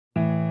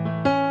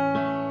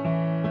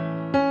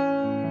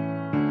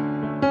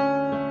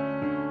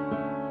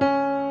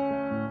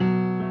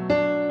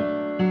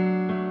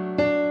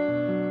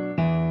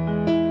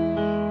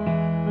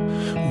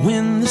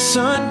the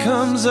sun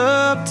comes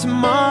up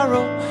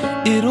tomorrow,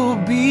 it'll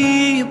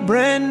be a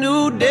brand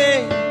new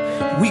day.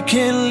 We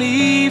can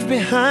leave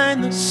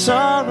behind the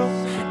sorrow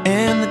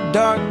and the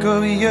dark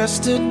of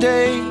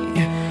yesterday.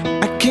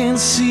 I can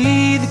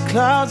see the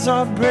clouds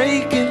are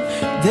breaking,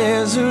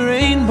 there's a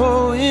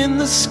rainbow in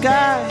the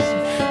sky.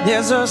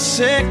 There's a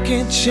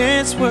second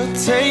chance we're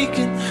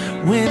taking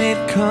when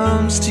it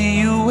comes to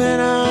you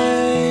and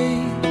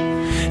I.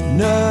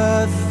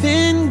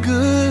 Nothing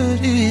good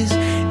is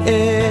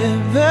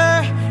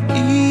ever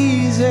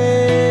easy.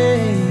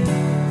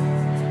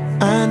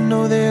 I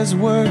know there's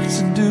work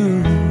to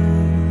do,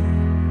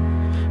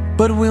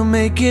 but we'll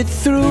make it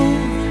through,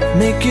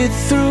 make it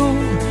through.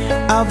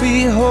 I'll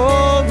be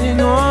holding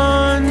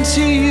on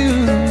to you,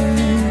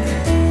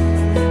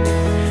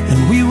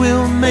 and we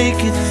will make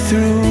it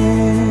through.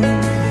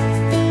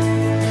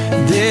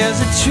 There's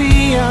a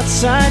tree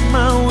outside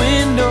my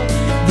window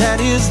that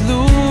is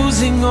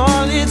losing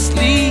all its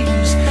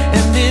leaves,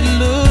 and it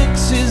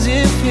looks as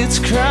if it's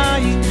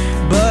crying,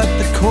 but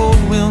the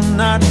cold will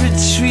not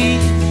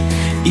retreat.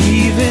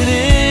 Even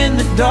in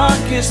the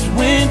darkest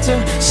winter,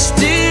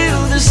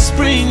 still the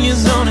spring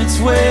is on its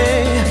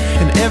way,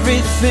 and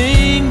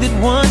everything that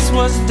once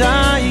was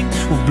dying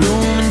will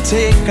bloom and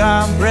take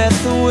our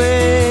breath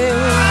away.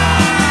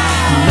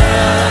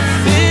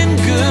 Nothing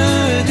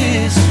good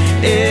is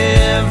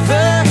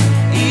ever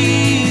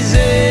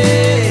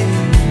easy.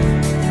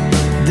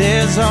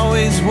 There's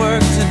always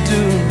work to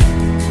do,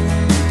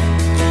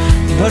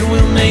 but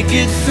we'll make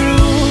it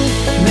through,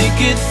 make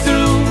it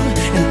through.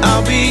 And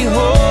I'll be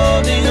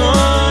holding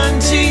on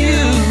to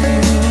you,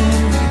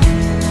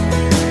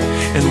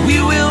 and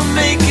we will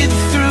make it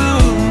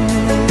through.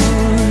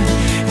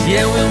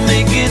 Yeah, we'll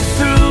make it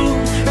through,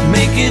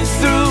 make it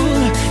through.